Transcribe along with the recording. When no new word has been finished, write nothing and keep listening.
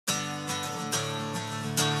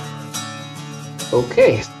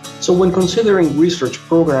Okay, so when considering research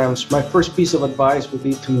programs, my first piece of advice would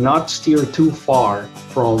be to not steer too far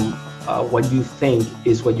from what you think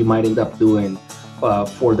is what you might end up doing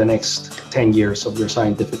for the next 10 years of your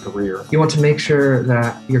scientific career. You want to make sure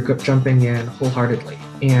that you're jumping in wholeheartedly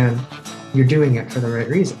and you're doing it for the right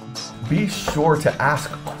reasons. Be sure to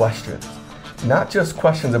ask questions, not just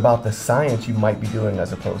questions about the science you might be doing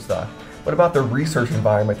as a postdoc, but about the research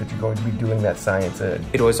environment that you're going to be doing that science in.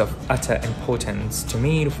 It was of utter importance to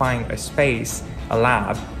me to find a space, a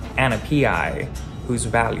lab, and a PI whose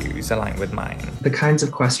values align with mine. The kinds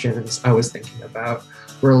of questions I was thinking about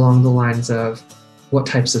were along the lines of what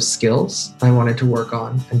types of skills I wanted to work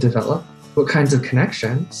on and develop, what kinds of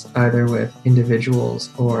connections, either with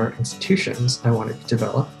individuals or institutions, I wanted to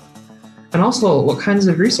develop, and also what kinds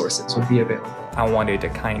of resources would be available. I wanted a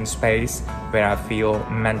kind space where I feel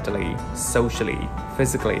mentally, socially,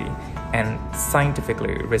 physically, and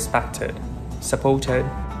scientifically respected, supported,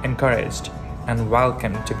 encouraged, and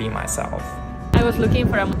welcomed to be myself. I was looking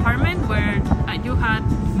for an environment where you had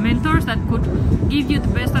mentors that could give you the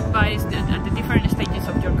best advice at the different stages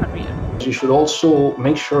of your career. You should also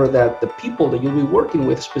make sure that the people that you'll be working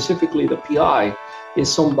with, specifically the PI,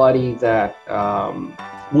 is somebody that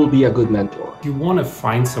will be a good mentor. You want to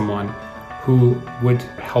find someone who would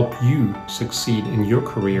help you succeed in your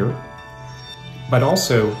career, but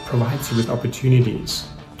also provides you with opportunities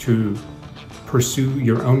to pursue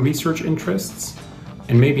your own research interests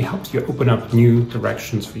and maybe helps you open up new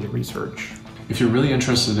directions for your research. If you're really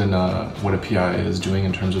interested in what a PI is doing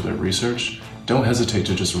in terms of their research, don't hesitate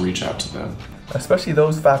to just reach out to them. Especially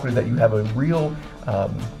those faculty that you have a real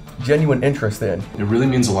genuine interest in. It really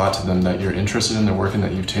means a lot to them that you're interested in their work and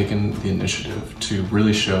that you've taken the initiative to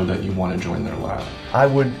really show that you want to join their lab. I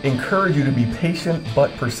would encourage you to be patient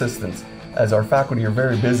but persistent, as our faculty are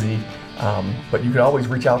very busy, but you can always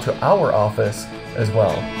reach out to our office as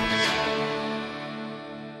well.